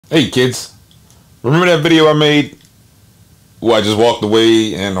Hey kids, remember that video I made where I just walked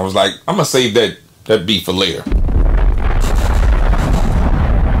away and I was like, I'm gonna save that beat for later.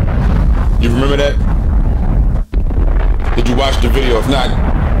 You remember that? Did you watch the video? If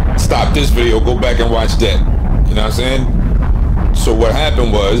not, stop this video, go back and watch that. You know what I'm saying? So what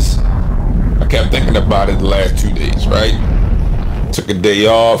happened was, I kept thinking about it the last 2 days, right? Took a day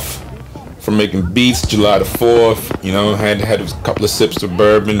off from making beats, July the 4th, you know, had a couple of sips of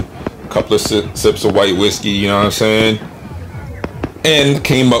bourbon, a couple of sips of white whiskey, you know what I'm saying? And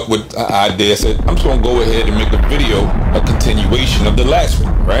came up with an idea. I said, I'm just gonna go ahead and make a video, a continuation of the last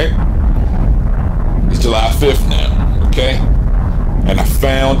one, right? It's July 5th now, okay? And I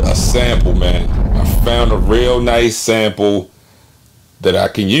found a sample, man. I found a real nice sample that I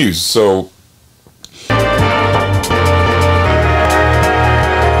can use. So,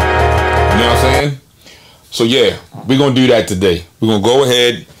 you know what I'm saying? So yeah, we're gonna do that today. We're gonna go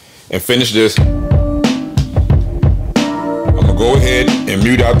ahead and finish this. I'm gonna go ahead and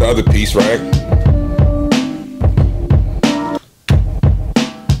mute out the other piece, right?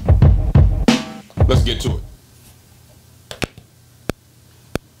 Let's get to it.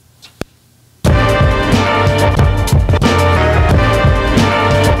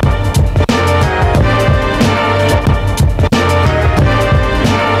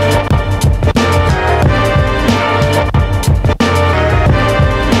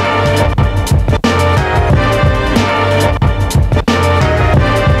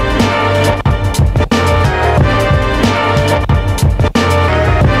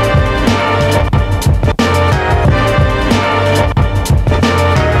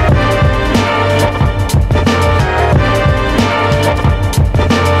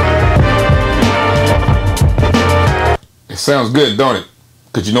 Sounds good, don't it?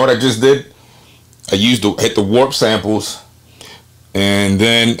 Because you know what I just did? I hit the warp samples, and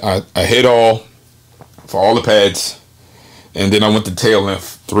then I hit all for all the pads, and then I went to tail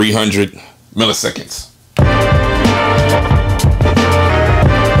length 300 milliseconds.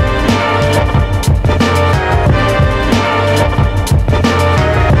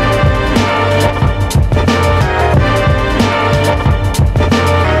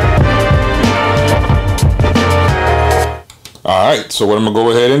 Alright, so what I'm going to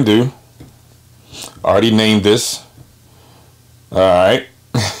go ahead and do, I already named this, alright,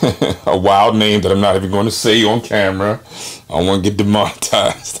 a wild name that I'm not even going to say on camera. I don't want to get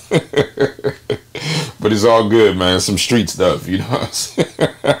demonetized. But it's all good, man. Some street stuff, you know what I'm saying?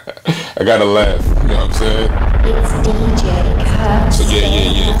 I got to laugh, you know what I'm saying? It's DJ Kirk. So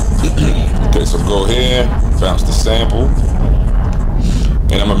yeah. Okay, so go ahead, bounce the sample.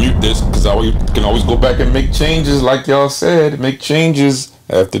 And I'm gonna mute this because I can always go back and make changes, like y'all said. Make changes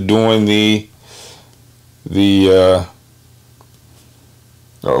after doing the oh,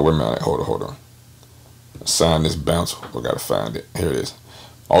 wait a minute, hold on. Assign this bounce. I gotta find it. Here it is.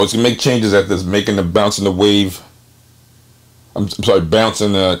 Always can make changes after making the bouncing the wave. I'm sorry,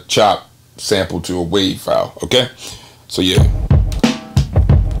 bouncing the chop sample to a wave file. Okay, so yeah.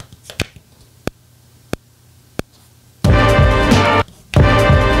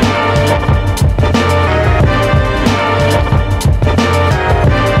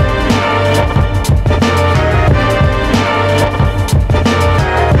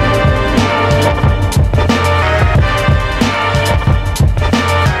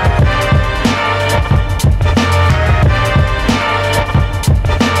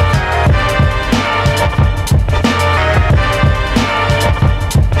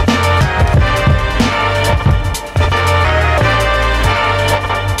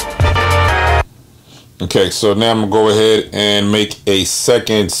 Okay, so now I'm gonna go ahead and make a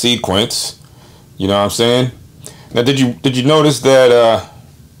second sequence. You know what I'm saying? Now, did you notice that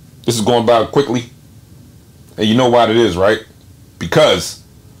this is going by quickly? And you know why it is, right? Because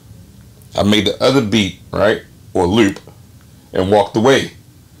I made the other beat, right, or loop, and walked away.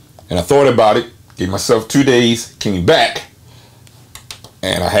 And I thought about it, gave myself 2 days, came back,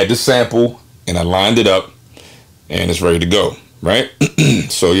 and I had the sample, and I lined it up, and it's ready to go, right?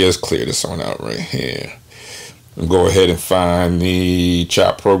 So yeah, let's clear this one out right here. And go ahead and find the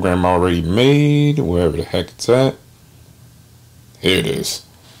chop program already made, wherever the heck it's at. Here it is.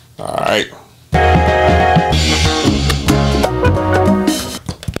 All right.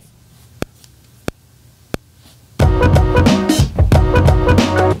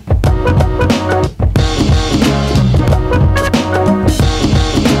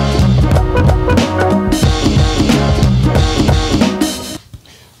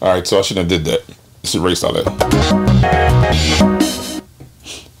 All right, so I shouldn't have did that. Let's erase all that.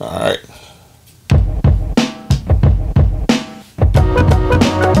 All right.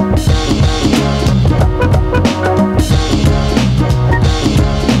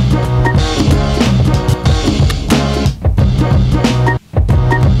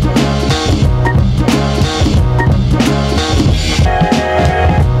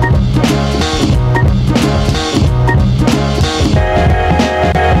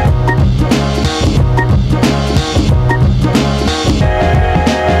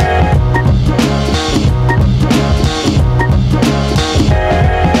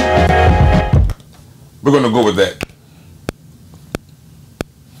 We're gonna go with that.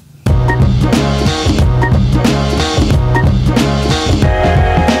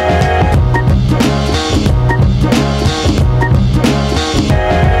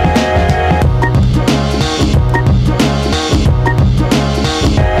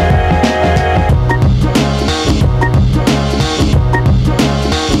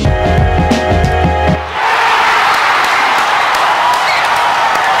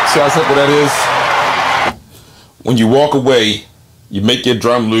 See how simple that is? When you walk away, you make your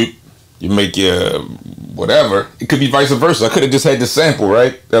drum loop, you make your whatever. It could be vice versa. I could have just had the sample,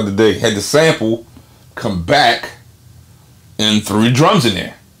 right? The other day. Had the sample, come back, and threw drums in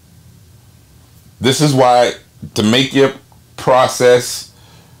there. This is why, to make your process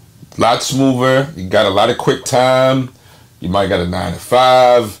a lot smoother, you got a lot of quick time, you might got a 9 to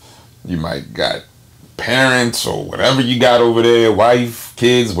 5, you might got parents or whatever you got over there, wife,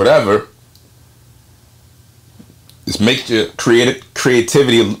 kids, whatever. Just make your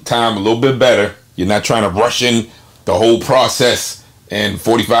creativity time a little bit better. You're not trying to rush in the whole process in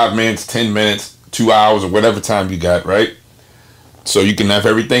 45 minutes, 10 minutes, 2 hours, or whatever time you got, right? So you can have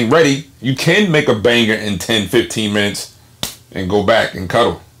everything ready. You can make a banger in 10, 15 minutes and go back and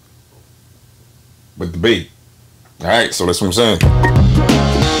cuddle with the beat. All right, so that's what I'm saying.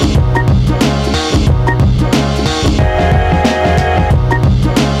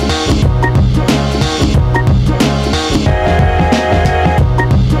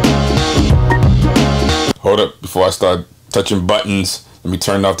 Hold up, before I start touching buttons, let me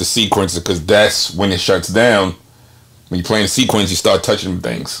turn off the sequencer, because that's when it shuts down. When you're playing a sequence, you start touching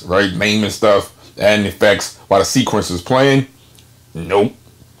things, right? Naming stuff, adding effects while the sequence is playing. Nope,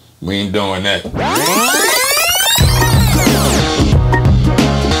 we ain't doing that.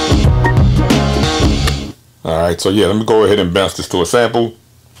 All right, so yeah, let me go ahead and bounce this to a sample.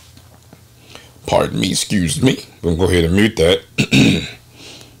 Pardon me, excuse me. I'm gonna go ahead and mute that.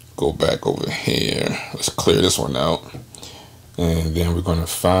 Go back over here. Let's clear this one out. And then we're gonna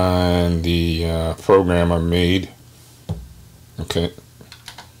find the program I made. Okay.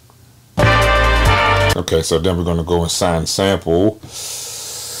 Okay, so then we're gonna go and sign sample.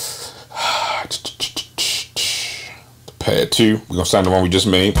 Pad 2. We're gonna sign the one we just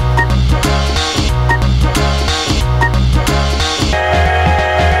made.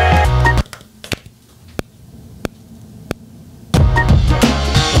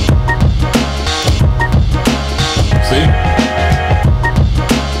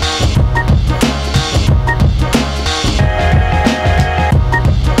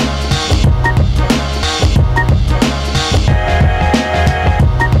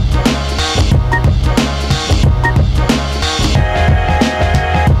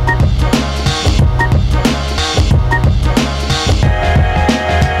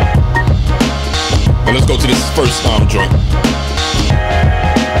 Let's go to this first joint.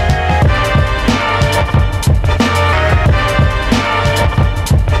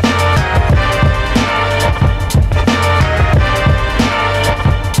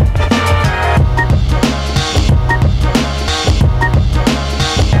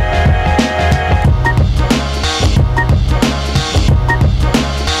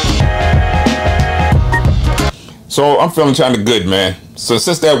 So I'm feeling kind of good, man. So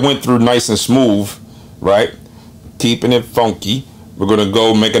since that went through nice and smooth, right, keeping it funky, we're gonna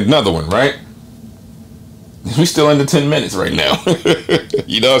go make another one, right? We still under 10 minutes right now.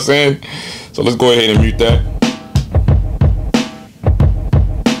 You know what I'm saying? So let's go ahead and mute that.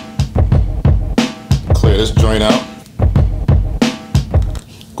 Clear this joint out.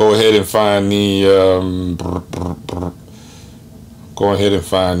 Go ahead and find the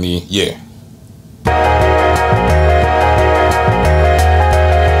yeah.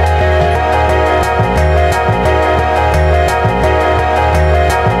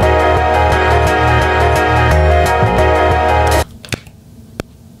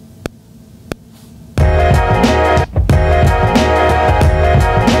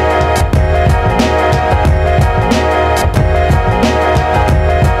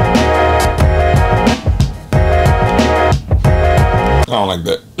 I don't like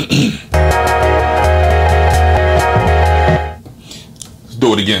that. Let's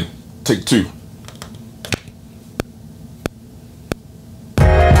do it again. Take 2.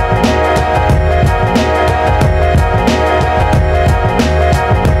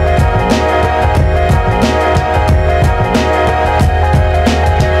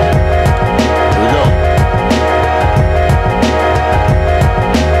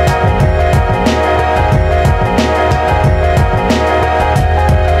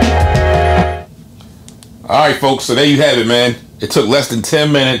 Alright folks, so there you have it, man. It took less than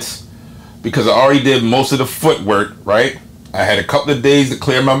 10 minutes because I already did most of the footwork, right? I had a couple of days to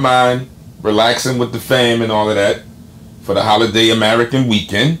clear my mind, relaxing with the fam and all of that for the holiday American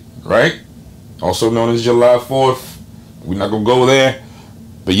weekend, right? Also known as July 4th. We're not gonna go there.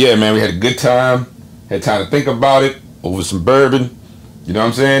 But yeah, man, we had a good time. Had time to think about it over some bourbon. You know what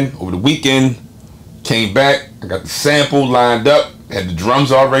I'm saying? Over the weekend, came back. I got the sample lined up. Had the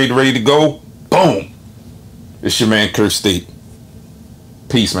drums already ready to go. Boom. It's your man Kirk State.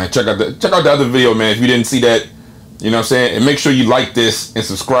 Peace, man. Check out the other video, man. If you didn't see that, you know what I'm saying? And make sure you like this and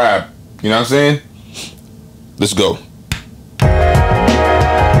subscribe. You know what I'm saying? Let's go.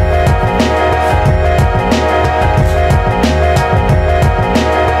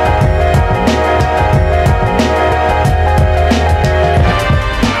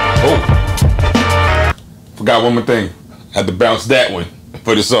 Forgot one more thing. I had to bounce that one,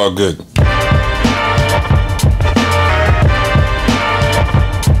 but it's all good.